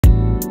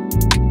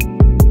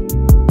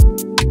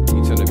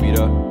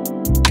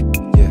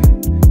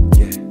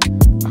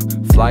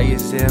Fly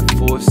as Air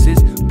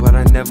Forces, but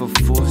I never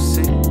force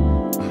it.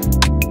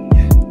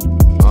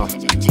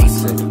 I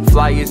said,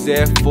 fly as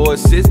Air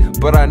Forces,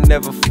 but I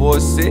never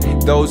force it.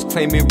 Those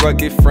claiming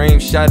rugged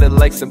frames shattered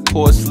like some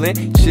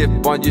porcelain.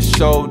 Chip on your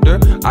shoulder,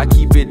 I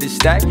keep it a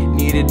stack.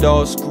 Need it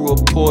all, screw a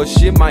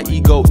Porsche, my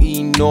ego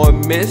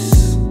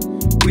enormous.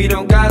 We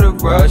don't gotta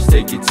rush,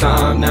 take your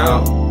time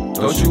now.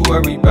 Don't you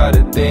worry about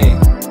a thing.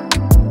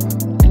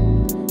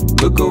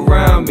 Look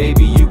around,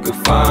 maybe you could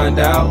find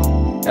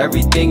out.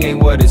 Everything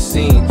ain't what it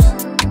seems.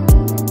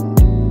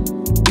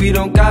 We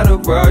don't gotta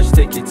rush,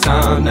 take your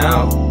time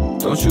now.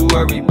 Don't you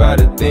worry about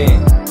a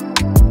thing.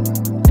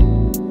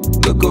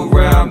 Look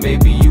around,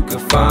 maybe you can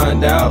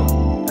find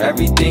out.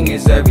 Everything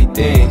is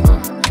everything.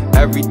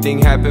 Everything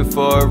happened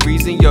for a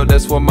reason, yo,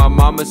 that's what my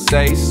mama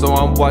say. So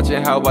I'm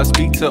watching how I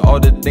speak to all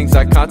the things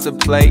I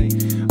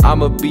contemplate.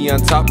 I'ma be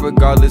on top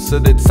regardless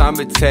of the time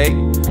it take.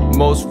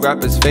 Most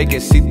rappers fake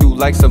and see through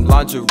like some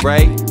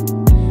lingerie.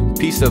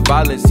 Piece of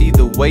violence,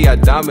 either way I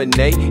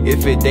dominate.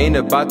 If it ain't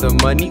about the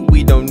money,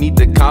 we don't need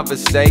to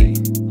conversate.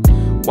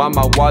 Why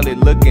my wallet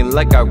looking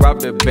like I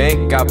robbed a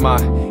bank? Got my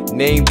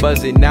name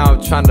buzzing now,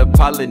 I'm trying to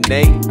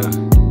pollinate.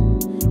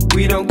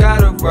 We don't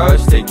gotta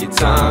rush, take your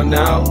time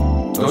now.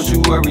 Don't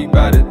you worry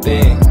about a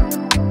thing.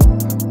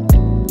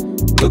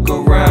 Look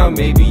around,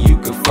 maybe you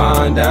can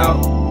find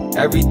out.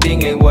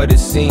 Everything ain't what it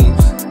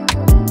seems.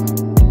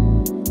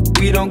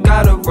 We don't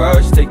gotta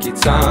rush, take your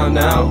time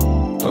now.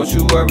 Don't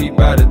you worry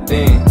about a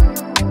thing.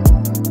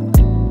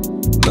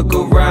 Look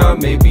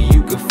around, maybe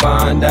you can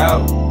find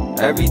out.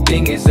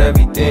 Everything is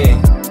everything.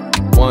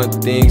 One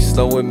thing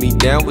slowing me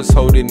down was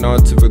holding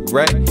on to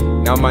regret.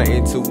 Now my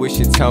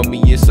intuition tell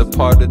me it's a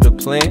part of the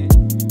plan.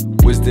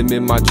 Wisdom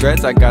in my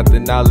dreads, I got the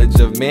knowledge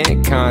of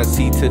mankind.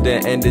 See to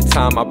the end of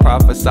time, I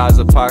prophesize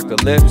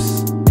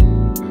apocalypse.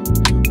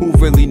 Who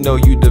really know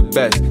you the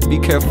best? Be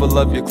careful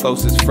of your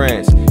closest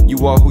friends.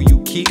 You are who you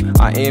keep,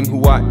 I am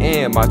who I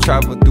am. I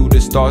travel through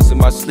the stars in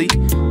my sleep.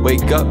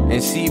 Wake up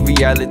and see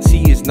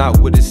reality is not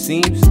what it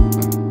seems.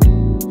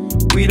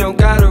 We don't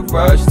gotta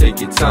rush, take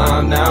your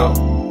time now.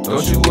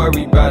 Don't you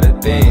worry about a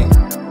thing.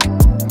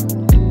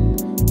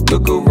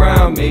 Look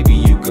around, maybe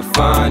you can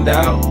find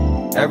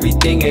out.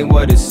 Everything ain't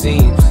what it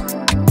seems.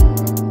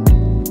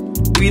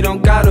 We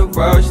don't gotta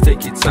rush,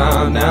 take your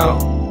time now.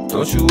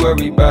 Don't you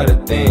worry about a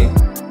thing.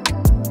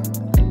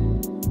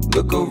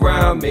 Look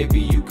around,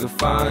 maybe you can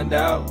find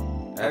out.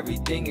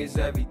 Everything is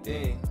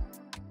everything.